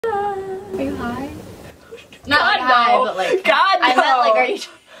Not God, like hi, no. but like God, I meant like, are you?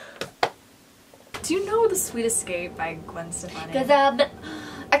 Do you know The Sweet Escape by Gwen Stefani? Cause I've been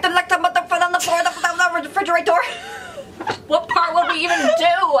acting like the motherfucker on the floor of the refrigerator. What part would we even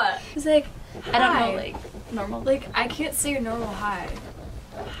do? It's like I don't know, like normal. Like I can't say your normal hi.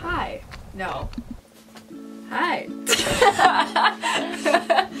 Hi. No. Hi.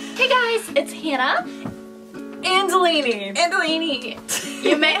 Hey guys, it's Hannah And Delaney. and Delaney.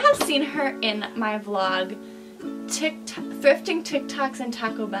 You may have seen her in my vlog, thrifting TikToks in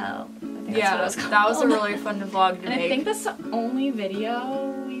Taco Bell. I think that's what it was called. That was a really fun vlog to And make. I think that's the only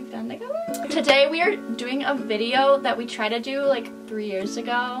video we've done together. Today we are doing a video that we tried to do like 3 years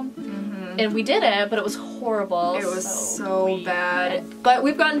ago. And we did it, but it was horrible. It was so bad. But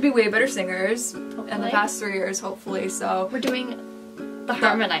we've gotten to be way better singers in the past 3 years, hopefully, so. We're doing the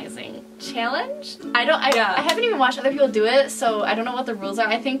harmonizing challenge. I haven't even watched other people do it, so I don't know what the rules are.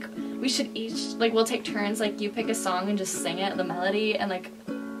 I think we should each, like, we'll take turns, like, you pick a song and just sing it, the melody, and, like,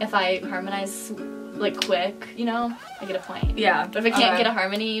 if I harmonize, like, quick, you know, I get a point. Yeah. But if I can't get a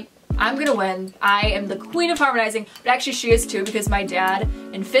harmony, I'm gonna win. I am the queen of harmonizing, but actually she is too, because my dad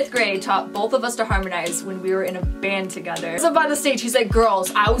in 5th grade taught both of us to harmonize when we were in a band together. So by the stage, he's like,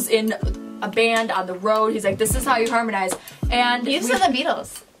 girls, I was in a band on the road. He's like, this is how you harmonize. And you said the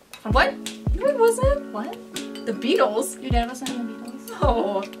Beatles. What? No, it wasn't. What? The Beatles? Your dad wasn't in the Beatles?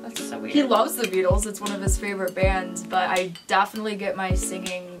 Oh. That's so weird. He loves the Beatles. It's one of his favorite bands, but I definitely get my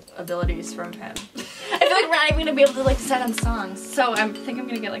singing abilities from him. I feel like we're not even gonna be able to like decide on songs, so I think I'm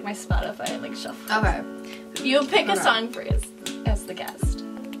gonna get like my Spotify like shuffle. Okay. You pick a song for as the guest.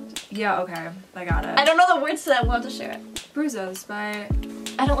 Yeah, okay. I got it. I don't know the words to that. We'll have to share it. Bruises by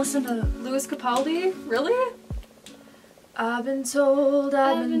I don't listen to Louis Capaldi? Really? I've been told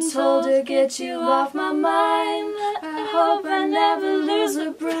to get you off my mind. I hope I never lose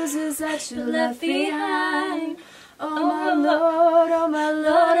the bruises that you left behind. Oh my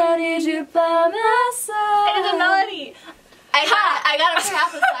Lord, I need you by my side. It's a melody. I got it for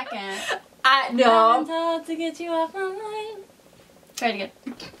half a second. No. I've been told to get you off my mind. Try it again.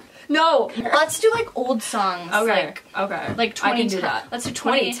 No. Let's do like old songs. Okay. Like 2010. I can do that. Let's do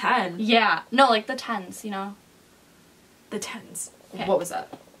 2010. Yeah. No, like the 10s, you know. The 10s. Okay. What was that?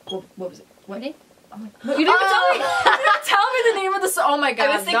 What was it? What? Ready? Oh my, no, you didn't even tell me. You didn't tell me the name of the song. Oh my god,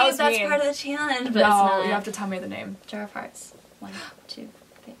 I was thinking that was that's mean. part of the challenge, but No, it's not. you have to tell me the name. Jar of Hearts. 1, 2,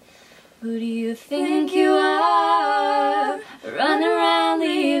 3. Who do you think you are? Running around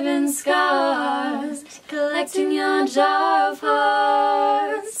leaving scars, collecting your jar of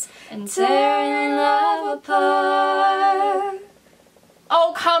hearts and tearing love apart.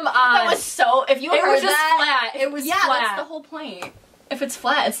 Oh, come on. That was so, if you heard It was just that, flat. It was yeah, flat. that's the whole point. If it's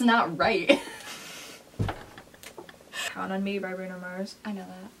flat, it's not right. Count on Me by Bruno Mars. I know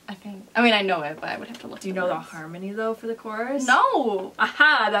that, I think. I mean, I know it, but I would have to look. Do you know the harmony though for the chorus? No!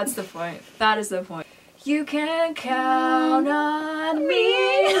 Aha, that's the point. That is the point. You can count on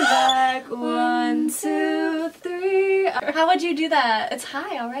me like 1, 2, 3. How would you do that? It's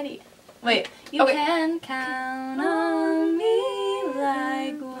high already. Wait. You can count on me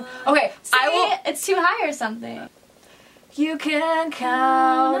like one. Okay, See, it's too high or something. You can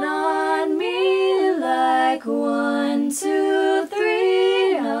count on me like 1, 2,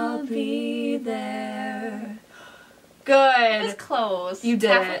 3. I'll be there. Good. It was close. You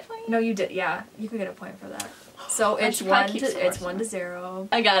did Half it. a point? No, you did. Yeah, you can get a point for that. So it's 1 to 0.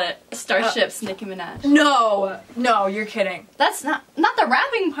 I got it. Starships, Nicki Minaj. No, you're kidding. That's not the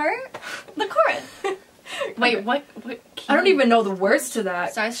rapping part. The chorus. Wait, what I don't even know the words to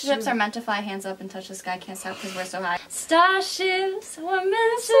that. Starships are meant to fly, hands up and touch the sky, can't stop because we're so high. Starships were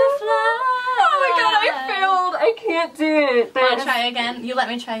meant to fly. Oh my god, I failed. I can't do it. Wanna try again? You let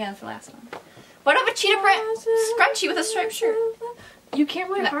me try again for the last one. What about a cheetah print scrunchie with a striped shirt? You can't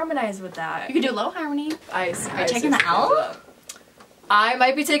really harmonize with that. You can do low harmony. Are you taking the L? I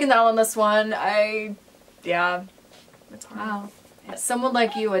might be taking the L on this one. Yeah. It's hard. Wow. Someone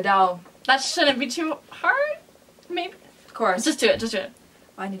like you, Adele. That shouldn't be too hard. Maybe. Of course. Just do it. Just do it.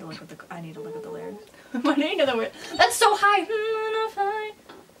 I need to look at the lyrics. What do you know the word? That's so high.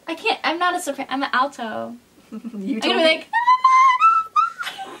 I can't. I'm not a soprano. I'm an alto. You I'm told gonna be me. like.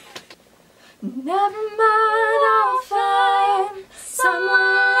 Never mind, I'll find someone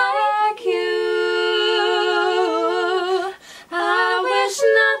like you. I wish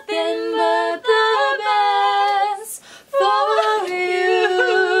nothing but the best for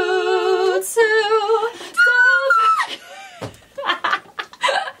you too.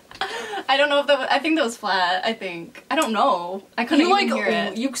 I don't know if that was, I think that was flat. I think. I don't know. I couldn't even hear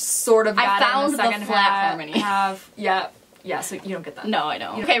it. You sort of got I found it in the second flat harmony. half. Yeah, so you don't get that. No, I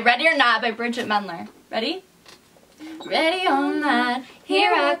don't. Okay, Ready or Not by Bridget Mendler. Ready? ready or not,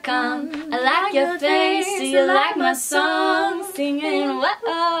 here I come. I like your face, do you like my song? Singing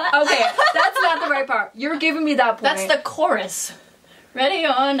whoa. Okay, that's not the right part. You're giving me that point. That's the chorus. Ready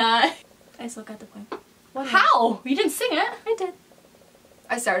or not. I still got the point. What? How? You didn't sing it. I did.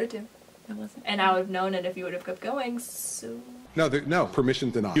 I started to. It wasn't. And I would have known it if you would have kept going, so... No, no,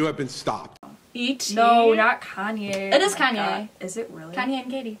 permission denied. You have been stopped. E.T. No, not Kanye. It is Oh my Kanye. God. Is it really? Kanye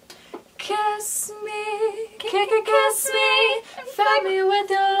and Katie. Kiss me, kiss me, fill me with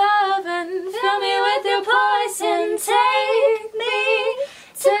your love and fill me with your poison. Take me,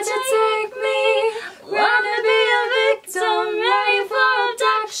 take me, wanna be a victim, ready for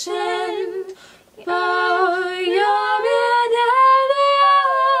abduction. Oh, you're an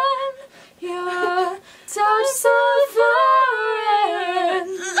alien, your touch so foreign,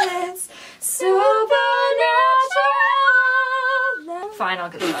 it's supernatural. Fine, I'll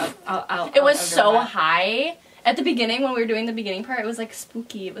get it up. It was so high. At the beginning, when we were doing the beginning part, it was like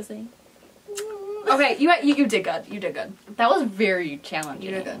spooky. It was like... Okay, you did good. You did good. That was very challenging.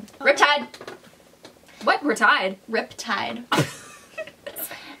 You did good. Riptide. What? We're tied. Riptide.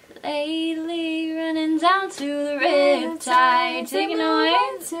 Lately running down to the riptide, taking away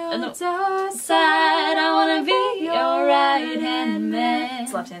to the dark side. I wanna be your right hand man.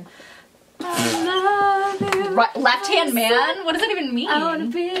 It's left hand. I love you. Left hand man? What does that even mean? I wanna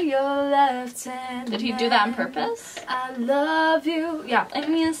be your left hand. Did he do that on purpose? I love you. Yeah.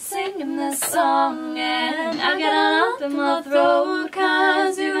 And you're singing this song and I get an lump in my throat,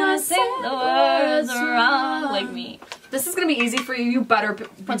 cause you're gonna sing the words wrong like me. This is gonna be easy for you. You better.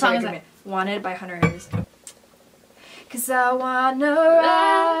 What song is it? Wanted by Hunter Hayes. Cause I wanna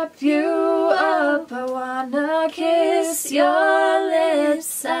wrap you up. I wanna kiss your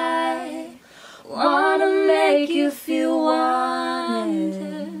lips. I wanna make you feel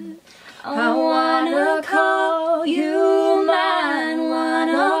wanted. I wanna call you mine.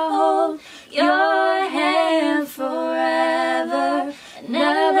 Wanna hold your hand forever.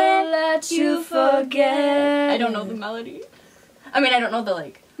 Never let you forget. I don't know the melody. I mean, I don't know the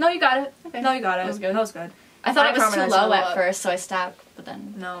like. No, you got it. Okay. No, you got it. That was good. That was good. I thought I it was too harmonized low it at up. first, so I stopped. But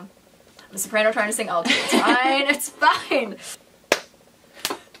then No. The soprano trying to sing alto. It's fine. It's fine.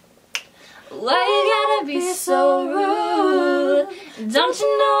 why you gotta be so rude? Don't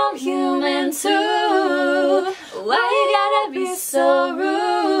you know I'm human too? Why you gotta be so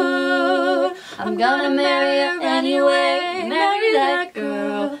rude? I'm gonna marry her anyway. Marry that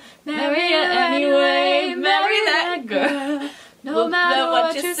girl. Marry her anyway. Marry that girl. No matter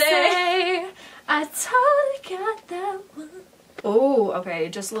what you say, I totally got that one. Oh, okay.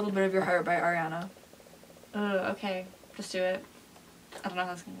 Just a little bit of your heart by Ariana. Okay, just do it. I don't know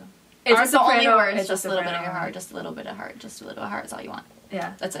how it's gonna go. It's Aren't a the only soprano, words it's just a little bit of soprano. your heart, just a little bit of heart, just a little heart is all you want.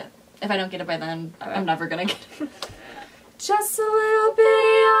 Yeah. That's it. If I don't get it by then, I'm never gonna get it. Just a little bit of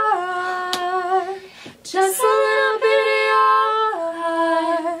your heart. Just a little bit of your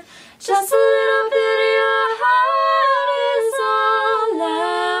heart. Just a little bit of your heart is all I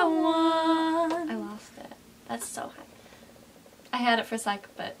want. I lost it. That's so high. I had it for a sec,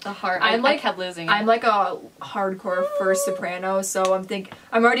 but the heart, I kept losing it. I'm like a hardcore first soprano, so I'm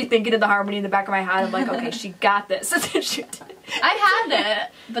already thinking of the harmony in the back of my head. I'm like, okay, she got this. And then she did. I had it,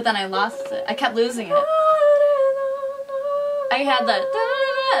 but then I lost it. I kept losing it. I had that,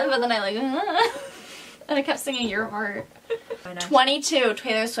 but then I like, and I kept singing Your Heart. 22,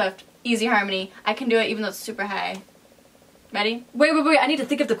 Taylor Swift, easy harmony. I can do it even though it's super high. Ready? Wait, I need to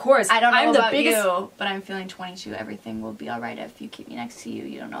think of the chorus. I don't know I'm about the biggest... you, but I'm feeling 22. Everything will be alright if you keep me next to you.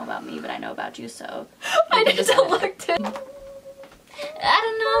 You don't know about me, but I know about you, so... I need to look to... I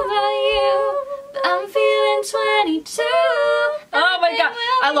don't know about you, but I'm feeling 22. Oh my god,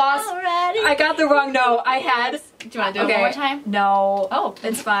 I lost. I got the wrong note. I had... Do you want to do it one more time? No. Oh.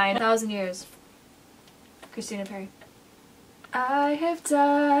 It's fine. 1,000 years. Christina Perri. I have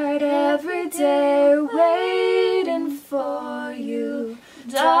died every day waiting for you.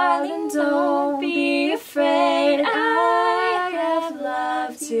 Darling, don't be afraid. I have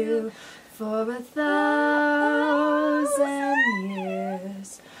loved you for 1,000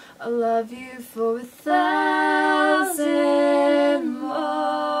 years. I love you for 1,000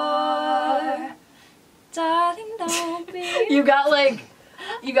 more. Darling, don't be You got like,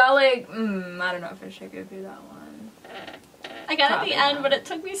 I don't know if I should go through that one. I got Probably at the end, not. but it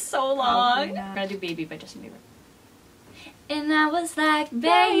took me so long. Probably not. I'm gonna do Baby by Justin Bieber. And I was like,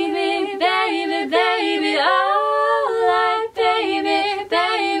 baby, baby, baby, oh, like baby,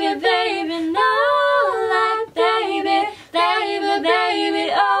 baby, baby, no, like baby, baby,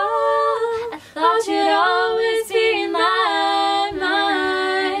 baby, oh, I thought you'd always be in my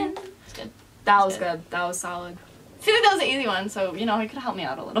mind. It's good. That was good. That was solid. feel like that was an easy one, so, you know, he could help me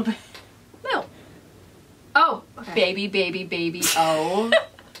out a little bit. No. Oh, okay. Baby, baby, baby, oh.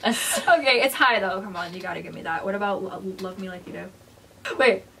 Okay, it's high though. Come on, you gotta give me that. What about Love Me Like You Do?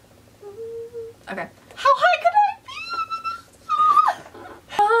 Wait. Okay. How high could I be?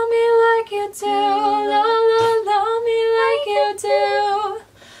 Love me like you do. Love me like you do.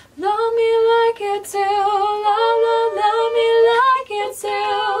 Love me like you do. Love me like you do.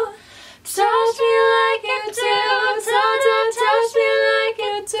 Touch me like you do. Touch me like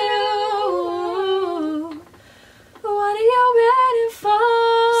you do. What are you waiting for?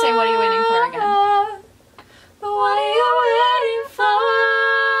 Say, what are you waiting for again? What are you waiting for?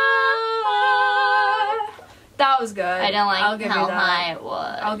 That was good. I didn't like I'll give how you that. high it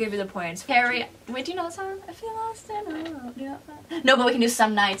was. I'll give you the points. Harry, wait, do you know that song? I feel lost in a world. Do you know that? No, but we can do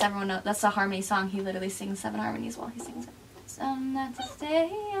Some Nights. Everyone knows that's a harmony song. He literally sings 7 harmonies while he sings it. Some nights I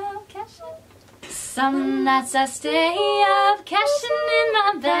stay up cashing. Some nights I stay up cashing in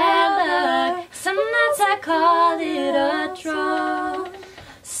my bad luck. Some nights I call it a draw.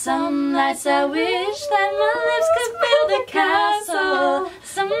 Some nights I wish that my lips could build a castle.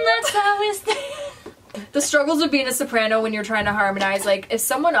 Some nights I wish that... The struggles of being a soprano when you're trying to harmonize, like, if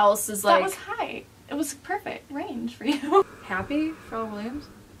someone else is like... That was high. It was perfect range for you. Happy? Pharrell Williams?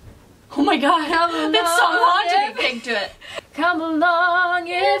 Oh my god. That's so long to be big to it. Come along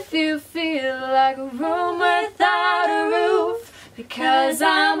if you feel like a room without a roof. Because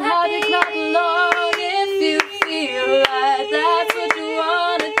I'm happy, clap along if you feel like that's what you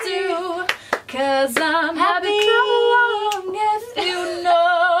wanna do. Cause I'm happy, clap along if you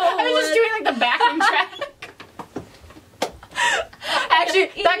know. I was just doing like the backing track. Actually,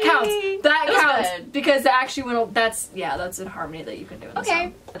 that counts. That It was counts. good. Because actually, when that's a harmony that you can do in the Okay.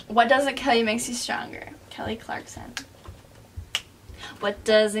 song. What doesn't kill you makes you stronger? Kelly Clarkson. What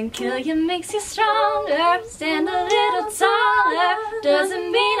doesn't kill you makes you stronger. Stand a little taller.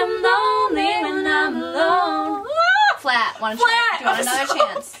 Doesn't mean I'm lonely when I'm alone. Flat. Do you want another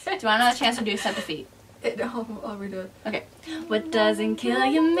chance? Do you want another chance or do you set the feet? I'll redo it. Okay. What doesn't kill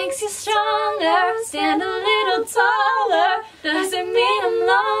you makes you stronger. Stand a little taller. Doesn't mean I'm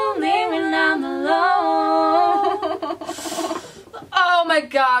lonely when I'm alone. Oh my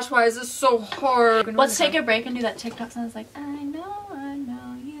gosh, why is this so hard? Let's take a break and do that TikTok song. It's like, I know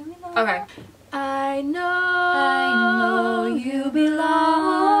you belong. Okay. I know you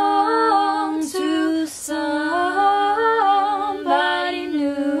belong to somebody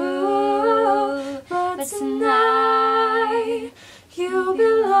new, but tonight you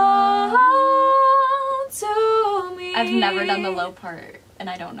belong to me. I've never done the low part, and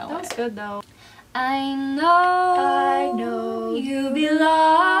I don't know That was it. good though. I know you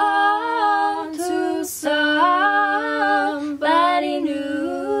belong to somebody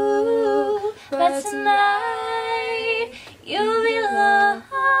new, but tonight you belong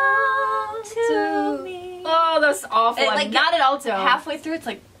to me. Oh, that's awful. Like, not an alto. Halfway through, it's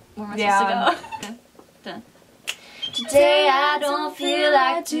like, where am I Yeah. supposed to go? Done. Today I don't feel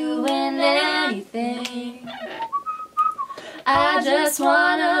like doing anything. I just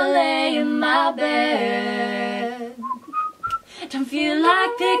wanna lay in my bed. Don't feel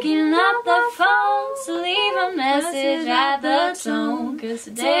like picking up the phone, so leave a message at the tone. 'Cause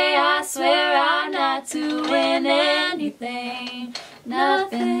today I swear I'm not doing anything,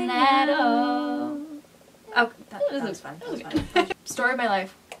 nothing at all. Oh, that was fun. That was fun. Story of my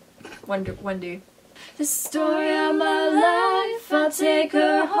life. Wendy. The story of my life. I'll take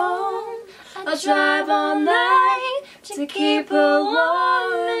her home. I'll drive all night to keep her warm.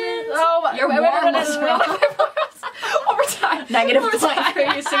 Oh, Your wait, warm was wrong. wrong. One more time. Negative One more point time. for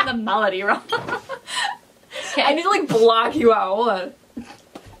you sing the melody wrong. I need to like block you out. Hold on.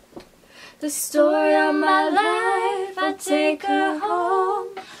 The story of my life. I'll take her home.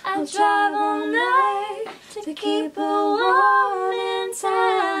 I'll drive all night to keep her warm in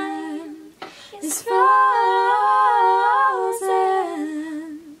time. It's frozen.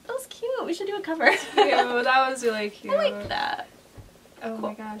 That was cute. We should do a cover. Cute. That was really cute. I like that. Oh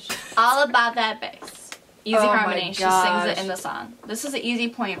my gosh. All about that bass. Easy Oh my harmony. She gosh. sings it in the song. This is an easy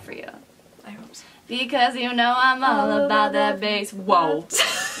point for you. I hope so. Because you know I'm all about that bass. Whoa.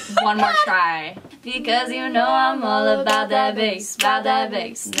 One more try. Because you know I'm all about that bass, about that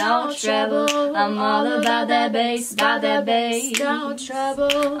bass. No treble. I'm all about that bass, about that bass. No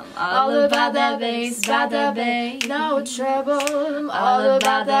trouble. I'm all about that bass, about that bass. No trouble. I'm All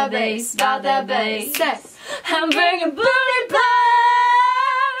about that bass, about that bass. I'm bringing booty back.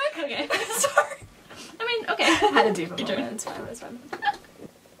 Okay. Sorry. I mean, okay. I had to do it. It's fine. It's fine.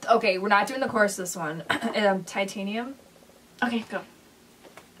 Okay, we're not doing the chorus this one. Titanium. Okay, go.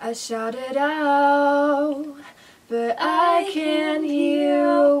 I shouted out but I can't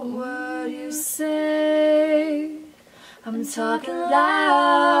hear what you say. I'm talking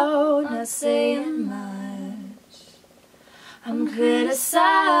loud, not saying much. I'm criticized,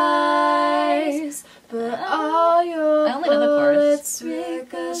 but all your bullets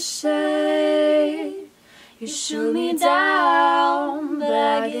ricochet. You shoot me down, but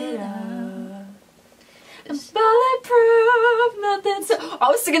I get up. I'm bulletproof, nothing to... I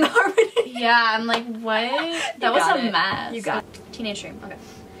was singing the harmony. Yeah, I'm like, what? That was a mess. You got it. Teenage Dream, okay.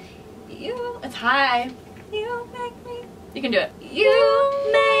 It's high. You make me... You can do it. You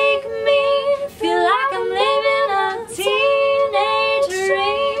make me feel like I'm living a teenage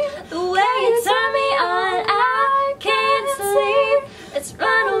dream. The way you turn me on, I can't sleep. Let's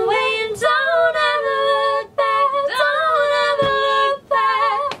run away and don't ever look back. Don't ever look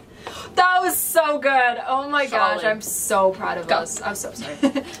back. That was so good. Oh my gosh, Solid. I'm so proud of us. I'm so sorry.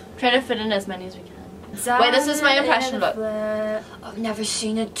 Try to fit in as many as we can. Wait, this is my impression of it. I've never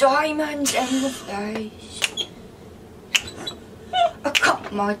seen a diamond in the face. I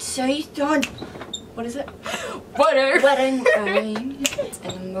cut my teeth on. What is it? Wedding rings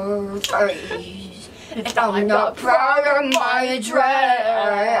and movies. If I'm not proud of my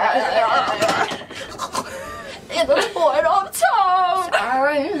dress, in the point of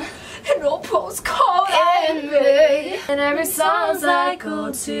time, and all postcard envy. And every song's like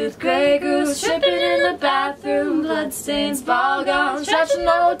gold tooth, grey goose, tripping in the bathroom, bloodstains, ball gowns, trash in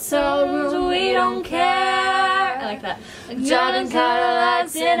the hotel rooms. We don't care. I like that. Driving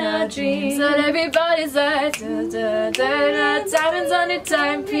Cadillacs in our dreams, and everybody's like da, da, da, da. Diamonds on your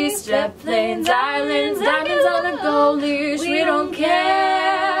timepiece, jet planes, islands, diamonds on a gold leash. We don't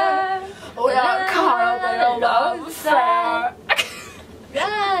care. We are caught up in a love affair.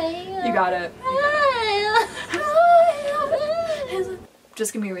 You got it.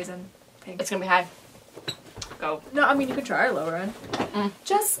 Just give me a reason. It's gonna be high. Go. No, I mean you can try a lower end.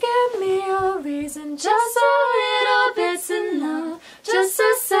 Just give me a reason, just a little bit's enough. Just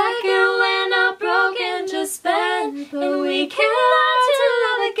a second we're not broken, just spend, but we can learn to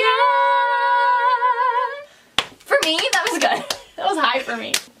love again. For me, that was good. That was high for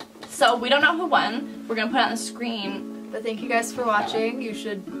me. So we don't know who won. We're gonna put it on the screen. But thank you guys for watching. You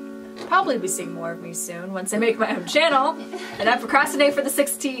should probably be seeing more of me soon once I make my own channel. And I procrastinate for the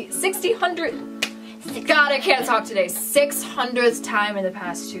 600th. God, I can't talk today. 600th time in the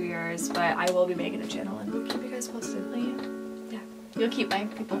past 2 years, but I will be making a channel and we'll keep you guys posted. Yeah. You'll keep my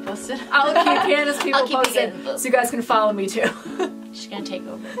people posted. I'll keep Hannah's people posted so you guys can follow me too. She's gonna take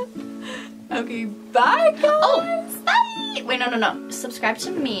over. Okay, bye guys. Oh, bye. Wait, no. Subscribe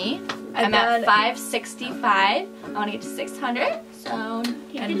to me. I'm at 565. I want to get to 600. So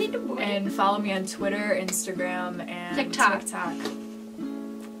and follow me on Twitter, Instagram, and TikTok.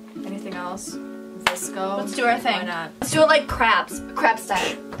 Anything else? Visco. Let's do our thing. Why not? Let's do it like crabs. Crab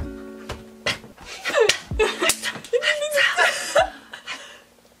style.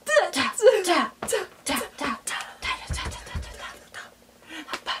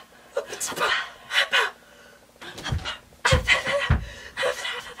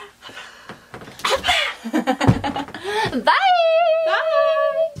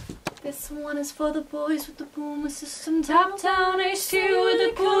 This one is for the boys with the boomer system, top down HQ with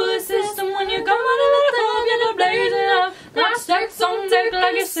the cooler system. When you're going to the club, you're blazing up. Not stacks on deck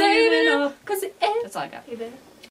like you're saving up. 'Cause it is. That's all I got. You there?